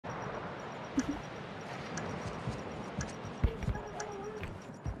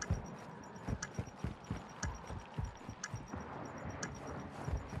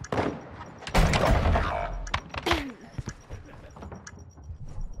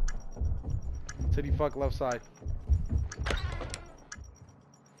Titty fuck left side.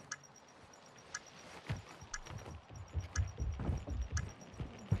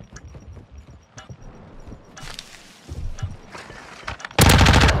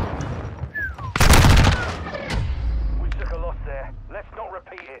 We took a loss there. Let's not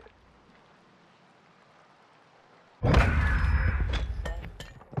repeat it.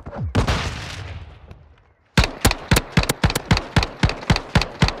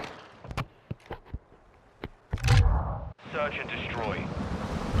 Search and destroy.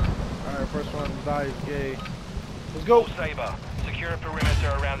 Alright, first one to die is gay. Let's go. Saber, secure a perimeter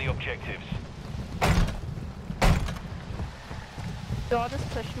around the objectives. So I'll just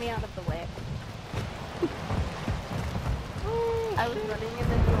push me out of the way. I was running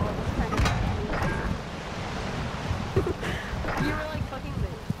and then you all just kind of you were like fucking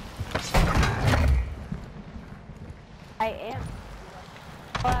move. I am.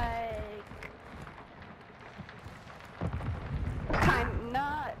 Like kind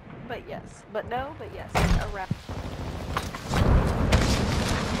not, but yes. But no, but yes. Around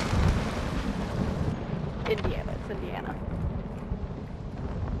Indiana, it's Indiana.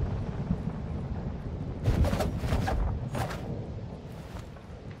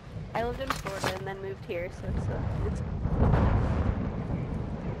 I lived in Florida and then moved here, so it's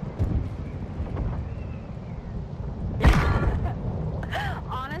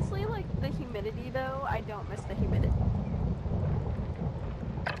honestly, like, the humidity, though, I don't miss the humidity.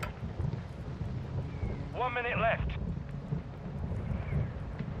 1 minute left.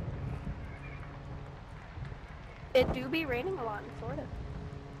 It do be raining a lot in Florida.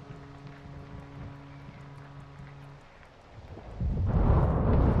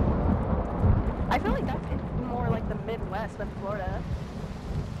 I feel like that's more like the Midwest than Florida.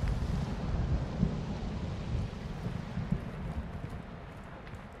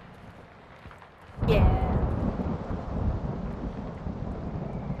 Yeah.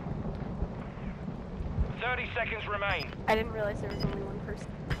 30 seconds remain. I didn't realize there was only one person.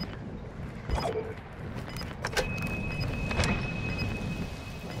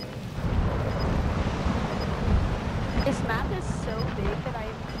 This map is so big that I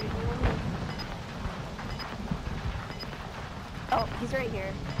genuinely... Oh, he's right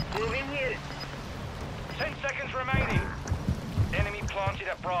here. Moving here. 10 seconds remaining. Enemy planted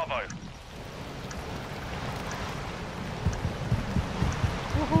at Bravo.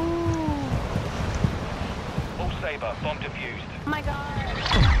 Woohoo! All Saber, bomb defused. Oh my god.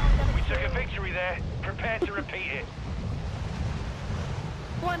 We took a victory there. Prepare to repeat it.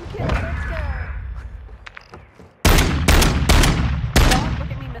 One kill, let's go! Don't look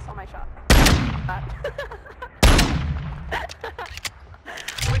at me miss all my shots.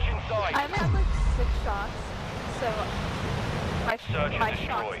 Switch inside. I've had like 6 shots, so Search and my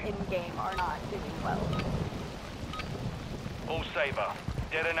destroy. shots in-game are not doing well. All Saber,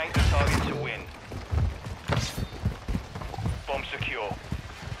 detonate the target to win. Bomb secure.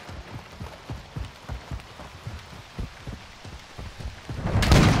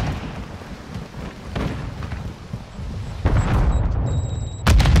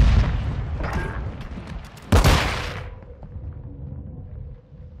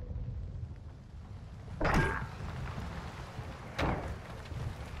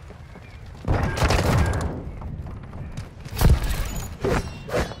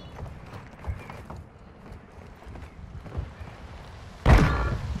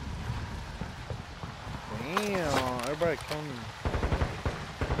 Damn, everybody coming.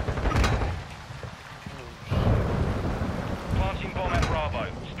 Planting bomb at Bravo.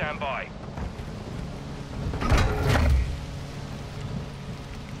 Stand by.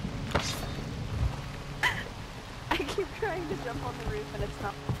 I keep trying to jump on the roof and it's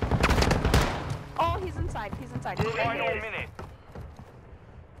not. Oh, he's inside, he's inside. Final minute.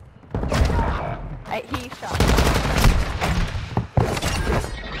 He shot.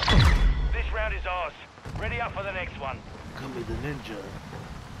 This round is ours. Ready up for the next one. Come be the ninja.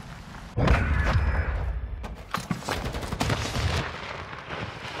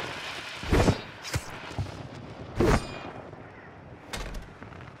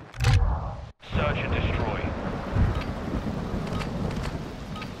 Search and destroy.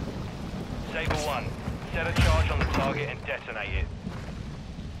 Saber 1, set a charge on the target and detonate it.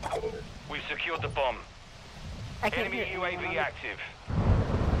 We've secured the bomb. I can't Enemy hear UAV anyone. active.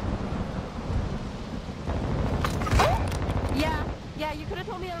 Yeah, you could have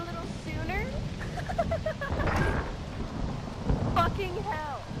told me a little sooner. Fucking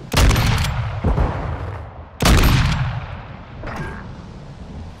hell.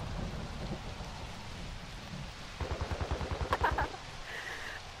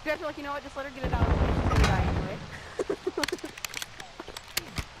 guys are like, you know what? Just let her get it out. She's gonna die anyway.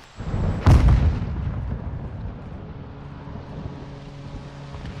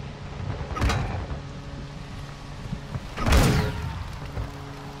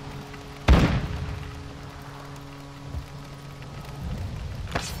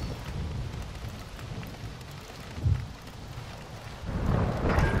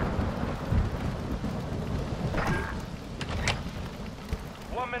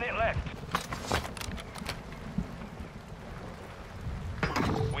 Minute left.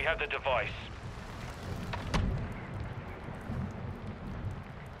 We have the device.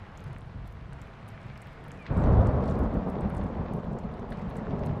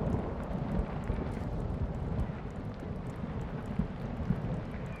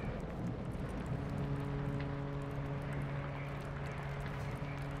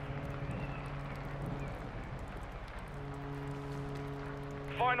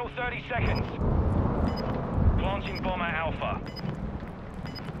 Final 30 seconds. Planting bomb at Alpha.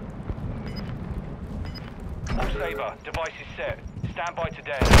 All Saber, device is set. Stand by to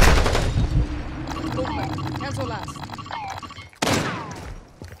dead. Cancel last.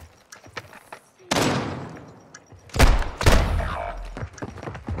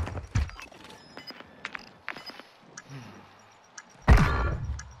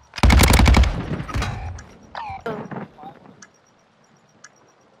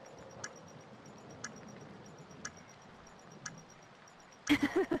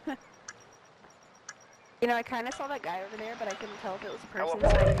 You know, I kind of saw that guy over there, but I couldn't tell if it was a person, so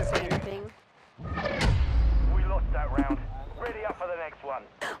I didn't say anything. We lost that round. Ready up for the next one.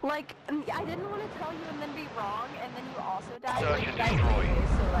 Like, I didn't want to tell you and then be wrong, and then you also died. Search Like, and you died destroy. anyway,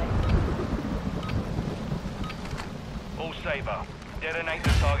 so like... All Saber, detonate the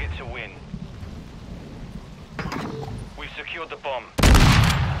target to win. We've secured the bomb.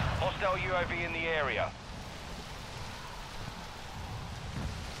 Hostile UAV in the area.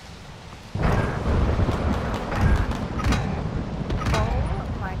 Oh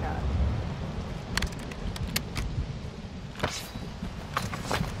my god.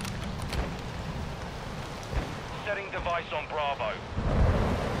 Setting device on Bravo.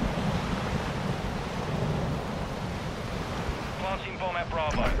 Planting bomb at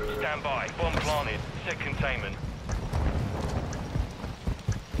Bravo. Stand by. Bomb planted. Set containment.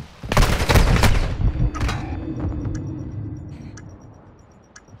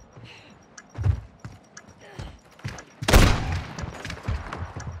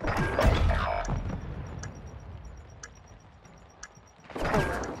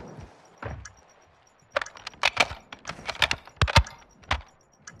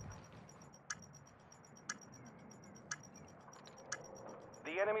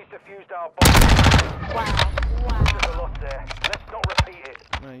 The enemy's defused our bomb. Wow. There's a Wow. lot there. Let's not repeat it.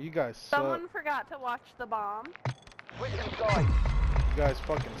 Man, you guys suck. Someone forgot to watch the bomb. Switch inside. You guys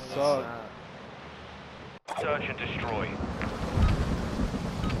fucking suck. Search and destroy.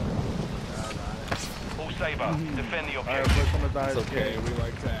 All Saber, defend the Alright, objective. first one to die It's is okay, gay. we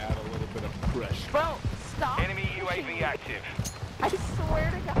like to add a little bit of pressure. Bro, stop. Enemy UAV active. I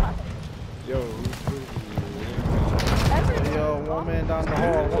swear to God. Yo, Everyone. Hey, yo, one man down the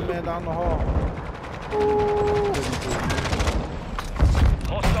hall, one man down the hall.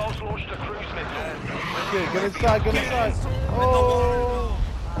 Hostiles launched a cruise missile. Get inside, get inside. Oh!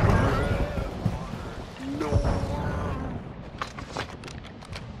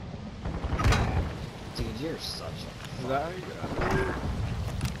 Dude, you're such a... is that how you get?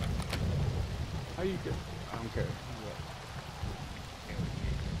 How you get? I don't care.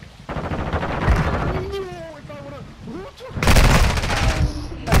 Who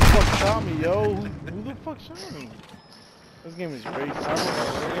the fuck shot me, yo? Who the fuck shot me? This game is I racist.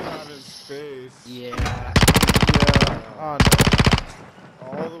 was laying on his face. Yeah, Yeah, I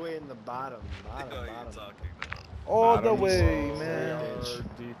know. all the way in the bottom. All the Bottom way, zone. man. Our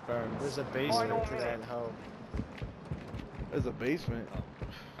defense. There's a basement to that hoe. There's a basement.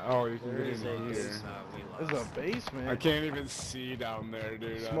 Oh, you can There get is in a here. basement. There's a basement. I can't even see down there,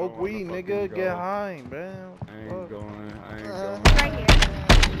 dude. I Smoke don't wanna weed, fucking nigga. go. Get high, man. I ain't Fuck. going. I ain't Uh-huh. going. Right here.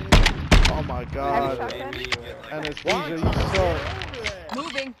 Oh my Have god. you shotgun? Anesthesia, you suck.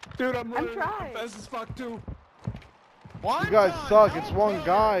 Moving. Dude, I'm I'm trying. fast as fuck too. You guys suck. It's one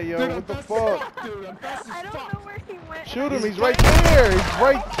guy, yo. Dude, I'm What the fast as fuck? Dude, I'm fast as I don't fuck. know where he went. Shoot him. He's right there. He's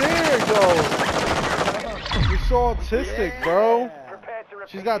right there, yo. You're so autistic, bro. Prepare to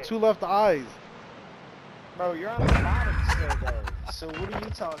repeat She's got it. 2 left eyes. Bro, you're on the bottom still though. So what are you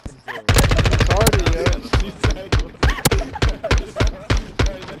talking to? Retarded, yo. She said, I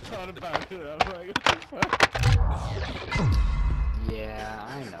thought about it. I'm like, what the fuck? Yeah. Yeah,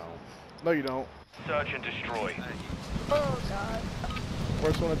 I know. No, you don't. Search and destroy. Oh god.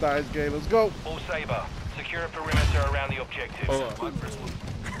 First one to die is gay. Let's go. All Saber, secure a perimeter around the objective. Hold on.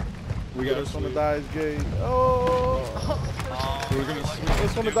 We got First one to to die is gay. Oh. We're gonna sweep.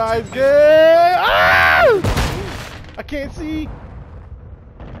 First one to die is gay. Ah! I can't see.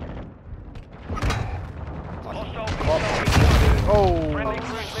 Hostile Oh Friendly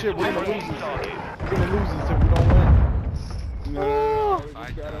cruise shit, we're missile gonna lose targeting this. target. We're gonna lose this if we don't win. No, we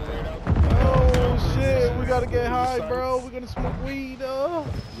just gotta wait out the Oh shit, we gotta get high, bro. We're gonna smoke weed. Yeah,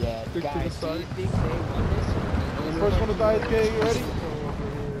 Stick to the guys, do you side. think they won this? First one to die is gay. You ready?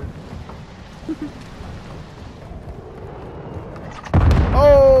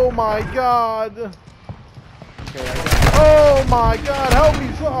 Oh my god. Oh my god, help me.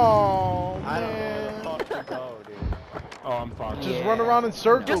 Oh I don't know man. where the fuck to go, dude. Oh, I'm fucked. Just Yeah. run around in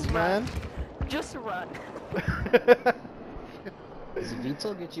circles, Just man. Just run. Does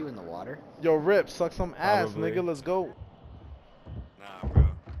VTOL get you in the water? Yo, Rip, suck some ass, Probably. nigga. Let's go. Nah, bro.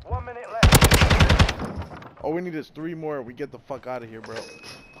 1 minute left. All we need is 3 more. We get the fuck out of here, bro.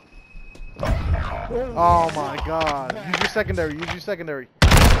 Oh my god. Use your secondary. Use your secondary.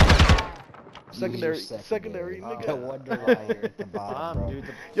 Secondary. Use your Secondary, No nigga. wonder why you're at the bottom, bro. Dude,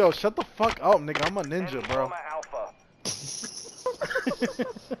 the Yo, shut the fuck up, nigga. I'm a ninja, Enemy bro. bomber Alpha.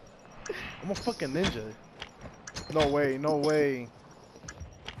 I'm a fucking ninja. No way, no way.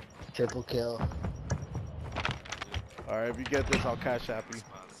 Triple kill. Alright, if you get this, I'll cash app you.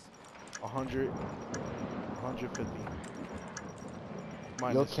 100, 150.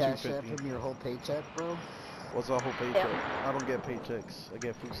 You'll Minus cash app 250. him your whole paycheck, bro? What's a whole paycheck? I don't get paychecks. I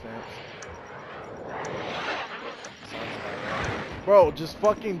get food stamps. Bro, just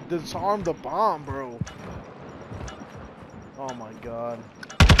fucking disarm the bomb, bro. Oh my god.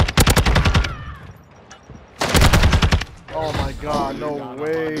 Oh my god, no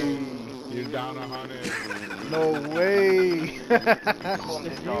way. You're down 100. No way. Use the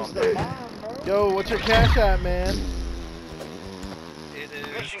bomb, bro. Yo, what's your cash app, man? It is.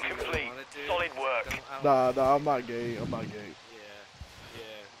 Mission complete. Wanted to- Solid work. Nah, I'm not gay. I'm not gay.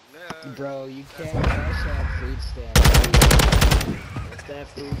 Yeah. No. Bro, you can't cash app food stamp. What's that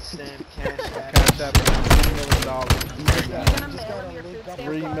food stamp cash app? Cash app $3 million. You're gonna Just mail gotta him your link food up stamp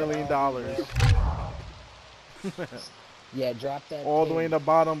 $3 million. Yeah, drop that. All the way pin. in the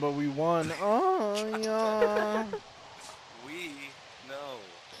bottom, but we won. Oh yeah. We know.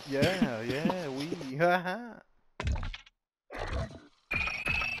 Yeah, we. Haha.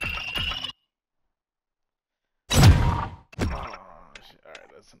 Oh shit! All right,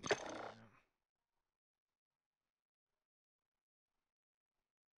 that's enough.